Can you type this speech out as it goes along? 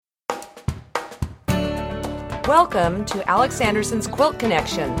Welcome to Alex Anderson's Quilt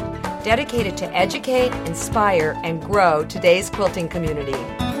Connection, dedicated to educate, inspire, and grow today's quilting community.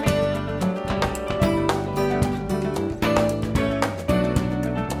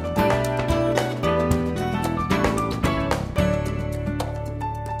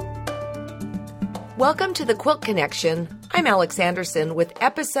 Welcome to the Quilt Connection. I'm Alex Anderson with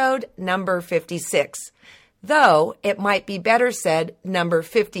episode number 56. Though it might be better said number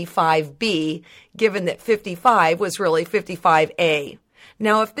 55B, given that 55 was really 55A.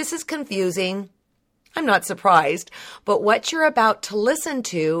 Now, if this is confusing, I'm not surprised, but what you're about to listen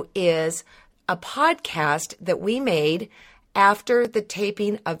to is a podcast that we made after the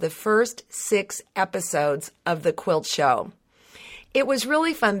taping of the first 6 episodes of The Quilt Show. It was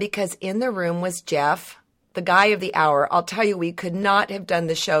really fun because in the room was Jeff, the guy of the hour. I'll tell you, we could not have done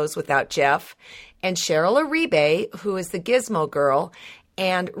the shows without Jeff. And Cheryl Uribe, who is the Gizmo Girl,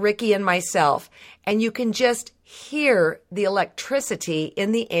 and Ricky and myself. And you can just hear the electricity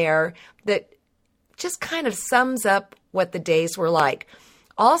in the air that just kind of sums up what the days were like.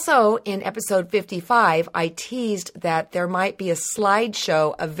 Also, in episode 55, I teased that there might be a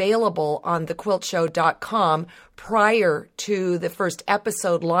slideshow available on thequiltshow.com prior to the first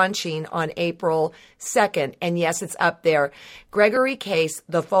episode launching on April 2nd. And yes, it's up there. Gregory Case,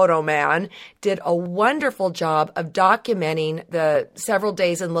 the photo man, did a wonderful job of documenting the several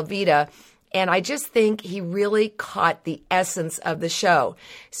days in La Vida. And I just think he really caught the essence of the show.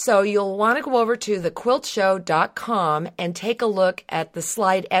 So you'll want to go over to thequiltshow.com and take a look at the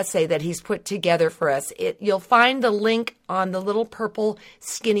slide essay that he's put together for us. You'll find the link on the little purple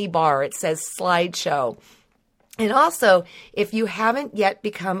skinny bar. It says slideshow. And also, if you haven't yet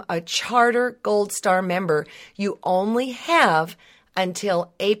become a Charter Gold Star member, you only have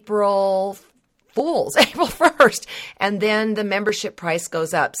until April 1st, and then the membership price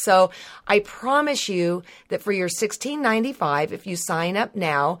goes up. So I promise you that for your $16.95, if you sign up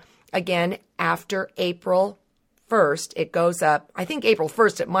now, again, after April 1st, it goes up. I think April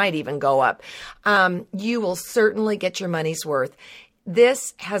 1st, it might even go up. You will certainly get your money's worth.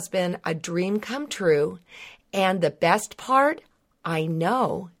 This has been a dream come true. And the best part, I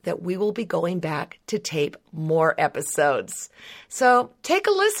know that we will be going back to tape more episodes. So take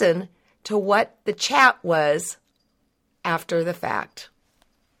a listen to what the chat was after the fact.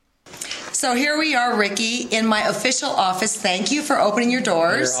 So here we are, Ricky, in my official office. Thank you for opening your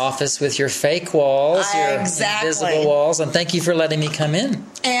doors. Your office with your fake walls, your invisible walls, and thank you for letting me come in.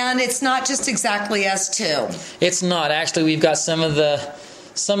 And it's not just exactly us two. It's not. Actually, we've got some of the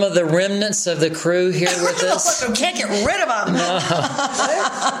remnants of the crew here with us. We can't get rid of them.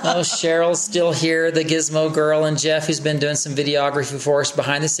 No, Cheryl's still here, the Gizmo Girl, and Jeff, who's been doing some videography for us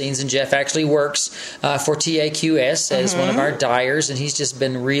behind the scenes. And Jeff actually works for TAQS as one of our dyers, and he's just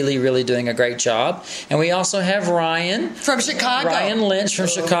been really, really doing a great job. And we also have Ryan. From Chicago. Ryan Lynch from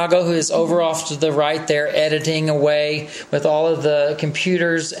Chicago, who is over off to the right there, editing away with all of the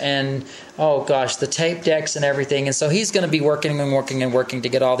computers and the tape decks and everything. And so he's going to be working to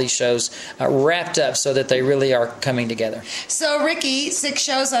get all these shows wrapped up so that they really are coming together. So, Ricky, 6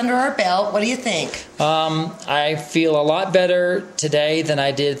 shows under our belt. What do you think? I feel a lot better today than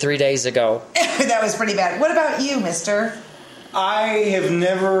I did 3 days ago. That was pretty bad. What about you, mister? I have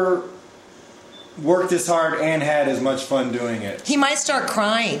never worked this hard and had as much fun doing it. He might start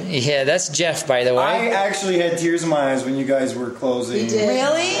crying. Yeah, that's Jeff, by the way. I actually had tears in my eyes when you guys were closing. You did?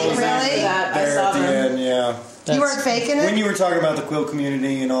 Really? There at the end, yeah. You weren't faking it? When you were talking about the quilt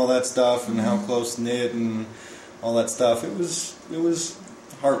community and all that stuff and how close knit and all that stuff, it was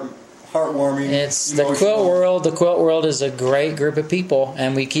heartwarming. It's emotional. The quilt world. The quilt world is a great group of people,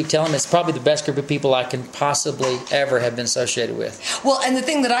 and we keep telling them it's probably the best group of people I can possibly ever have been associated with. Well, and the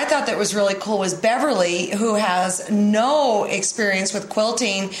thing that I thought that was really cool was Beverly, who has no experience with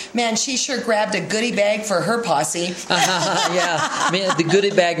quilting. Man, she sure grabbed a goodie bag for her posse. Yeah, the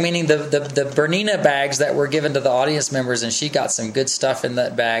goodie bag meaning the Bernina bags that were given to the audience members, and she got some good stuff in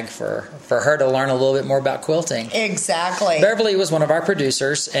that bag for her to learn a little bit more about quilting. Exactly. Beverly was one of our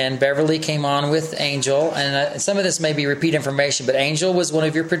producers, and Beverly came on with Angel, and some of this may be repeat information, but Angel was one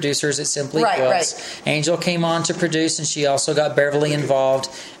of your producers at Simply Quilts. Right. Angel came on to produce, and she also got Beverly involved.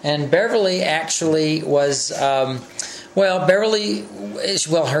 And Beverly actually was her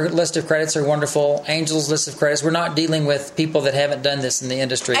list of credits are wonderful. Angel's list of credits. We're not dealing with people that haven't done this in the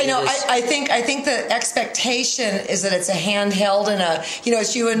industry. I know. I think the expectation is that it's a handheld and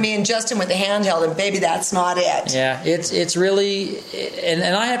it's you and me and Justin with the handheld, and baby, that's not it. Yeah, it's really, and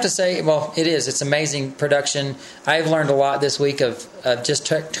I have to say, well, it is. It's amazing production. I've learned a lot this week of just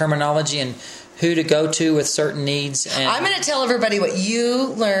terminology and who to go to with certain needs. And I'm going to tell everybody what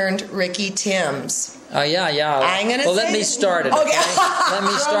you learned, Ricky Timms. Oh yeah. I'm gonna well, say let me start it. Okay. Let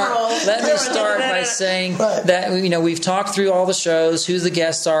me start by saying that we've talked through all the shows, who the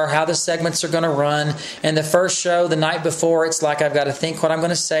guests are, how the segments are going to run, and the first show the night before, it's like I've got to think what I'm going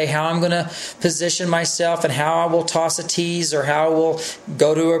to say, how I'm going to position myself, and how I will toss a tease or how I will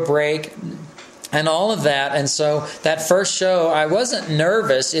go to a break. And all of that. And so that first show, I wasn't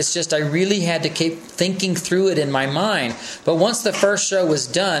nervous. It's just I really had to keep thinking through it in my mind. But once the first show was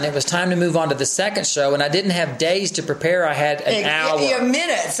done, it was time to move on to the second show. And I didn't have days to prepare. I had an hour. Yeah,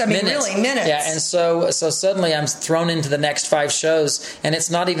 minutes. Really, minutes. Yeah, and so suddenly I'm thrown into the next 5 shows. And it's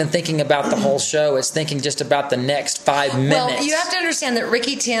not even thinking about the whole show. It's thinking just about the next 5 minutes. Well, you have to understand that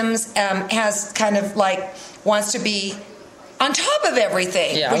Ricky Timms has kind of like wants to be on top of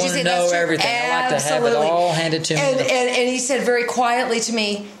everything. Yeah, I want to know everything. I like to have it all handed to me. And he said very quietly to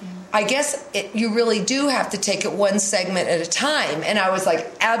me, I guess you really do have to take it one segment at a time. And I was like,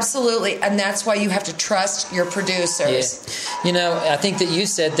 absolutely. And that's why you have to trust your producers. Yeah. I think that you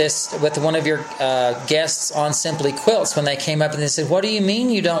said this with one of your guests on Simply Quilts when they came up and they said, what do you mean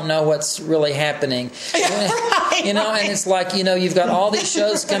you don't know what's really happening? Right. And it's like, you've got all these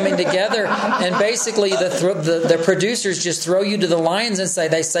shows coming together and basically the producers just throw you to the lions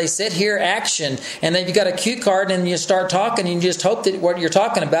and they say, sit here, action. And then you got a cue card and you start talking and you just hope that what you're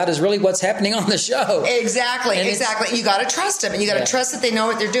talking about is really what's happening on the show. Exactly. You got to trust them, and you got to trust that they know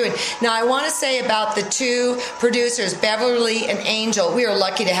what they're doing. Now, I want to say about the 2 producers, Beverly and Angel, we are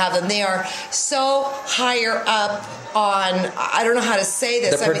lucky to have them. They are so higher up on, I don't know how to say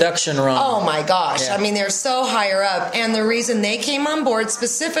this. The production run. Oh my gosh. Yeah. They're so higher up. And the reason they came on board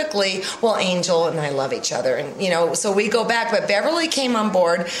specifically, well, Angel and I love each other. And, so we go back. But Beverly came on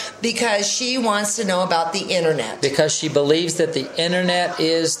board because she wants to know about the internet. Because she believes that the internet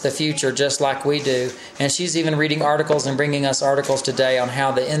is the future, just like we do. And she's even reading articles and bringing us articles today on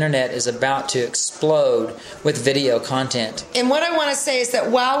how the internet is about to explode with video content. And what I want to say is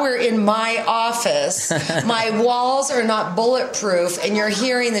that while we're in my office, my walls are not bulletproof, and you're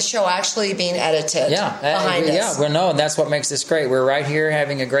hearing the show actually being edited behind us. Yeah, and that's what makes this great. We're right here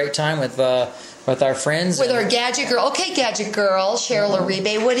having a great time with our friends. With our Gadget Girl. Okay, Gadget Girl, Cheryl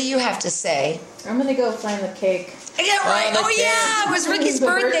Uribe, what do you have to say? I'm going to go find the cake. Yeah, right. It was Ricky's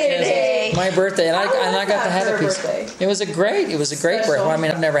birthday today. My birthday, and I got to have a piece. Birthday. It was a great birthday.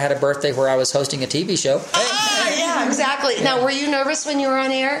 I've never had a birthday where I was hosting a TV show. Yeah, exactly. Yeah. Now, were you nervous when you were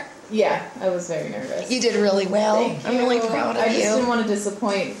on air? Yeah, I was very nervous. You did really well. I'm really proud of you. I just didn't want to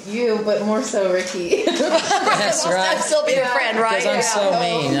disappoint you, but more so Ricky. That's right. I'd still be your friend, right? Because I'm so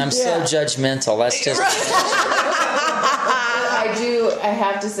mean. I'm so judgmental. That's just... I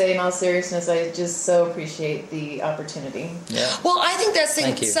have to say, in all seriousness, I just so appreciate the opportunity. Yeah. Well, I think that's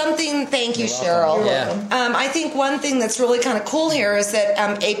something. Thank you, Cheryl. Yeah. I think one thing that's really kind of cool here is that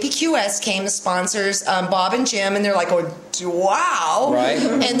APQS came as sponsors, Bob and Jim, and they're like, oh, wow. Right.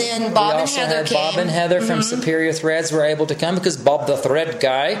 And then Bob and Heather came. Bob and Heather from Superior Threads were able to come because Bob the Thread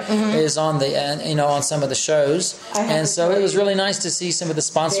guy is on on some of the shows. And so it was really nice to see some of the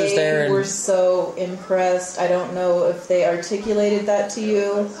sponsors there. They were so impressed. I don't know if they articulated that to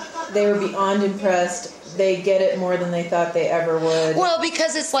you. They were beyond impressed. They get it more than they thought they ever would. Well,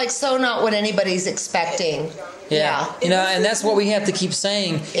 because it's like so not what anybody's expecting. Yeah. And that's what we have to keep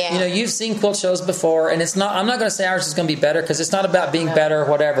saying. Yeah. You've seen quilt shows before, and it's not. I'm not going to say ours is going to be better because it's not about being better or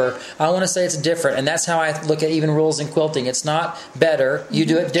whatever. I want to say it's different, and that's how I look at even rules in quilting. It's not better. You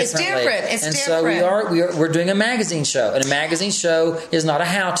do it differently. It's different. So we're doing a magazine show, and a magazine show is not a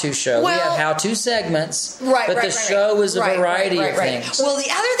how-to show. Well, we have how-to segments, but the show is a variety of things. Well, the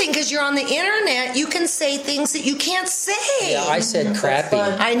other thing, because you're on the internet, you can say things that you can't say. Yeah, I said crappy.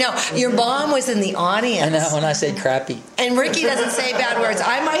 I know. Your mom was in the audience. I know, and I said crappy. And Ricky doesn't say bad words.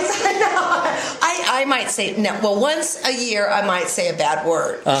 I might say I might say no. Well, once a year I might say a bad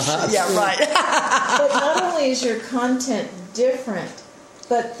word. Yeah, right. But not only is your content different,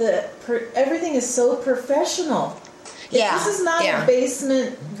 but everything is so professional. Yeah, this is not a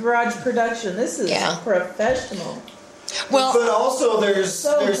basement garage production. This is professional. Well, but also there's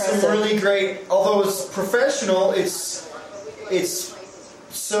some really great. Although it's professional, it's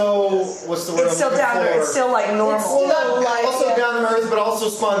so what's the word? It's still down there. It's still like normal. Also down to earth, but also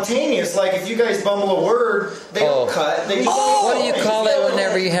spontaneous. Like if you guys bumble a word, they don't cut. They what do you call it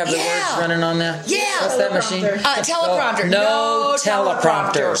whenever you have the words running on there? Yeah. What's that machine? Teleprompter. No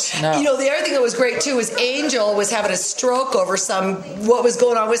teleprompters. No. The other thing that was great too was Angel was having a stroke over what was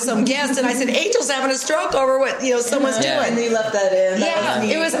going on with some guest, and I said, Angel's having a stroke over what someone's doing. And you left that in.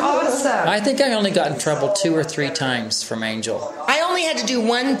 It was awesome. I think I only got in trouble 2 or 3 times from Angel. I only had to do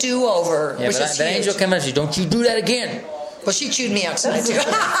one do-over, which is huge. Angel came out and said, don't you do that again. Well, she chewed me out tonight, too.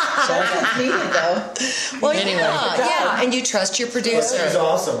 That's needed, though. Well, Anyway. yeah, and you trust your She's producer.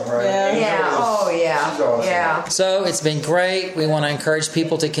 awesome, right? Yeah. She's awesome. So it's been great. We want to encourage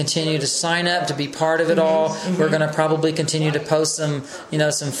people to continue to sign up, to be part of it all. We're going to probably continue to post some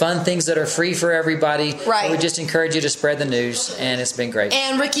fun things that are free for everybody. Right. We just encourage you to spread the news, and it's been great.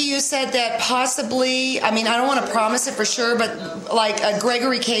 And Ricky, you said that possibly, I mean, I don't want to promise it for sure, but like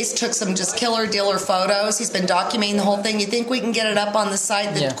Gregory Case took some just killer dealer photos. He's been documenting the whole thing. You think we can get it up on the site,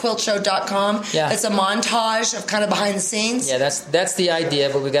 quiltshow.com? Yeah. It's a montage of kind of behind the scenes. Yeah, that's the idea,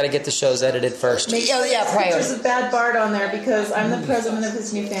 but we got to get the shows edited first. Oh, yeah, There's priority. a Bad Bart on there because I'm the president of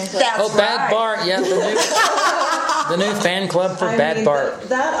his new fan club. That's Oh, Bad right. Bart, yeah, the new fan club for Bad Bart.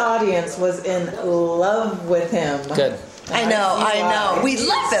 That audience was in love with him. Good. I know. We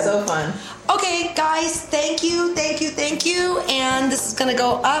love him. So fun. Okay, guys, thank you. And this is going to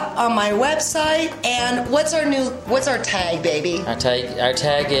go up on my website. And what's our tag, baby? Our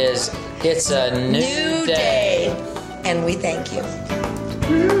tag is It's a New Day. And we thank you.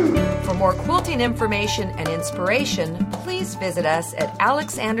 For more quilting information and inspiration, please visit us at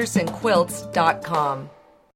alexandersonquilts.com.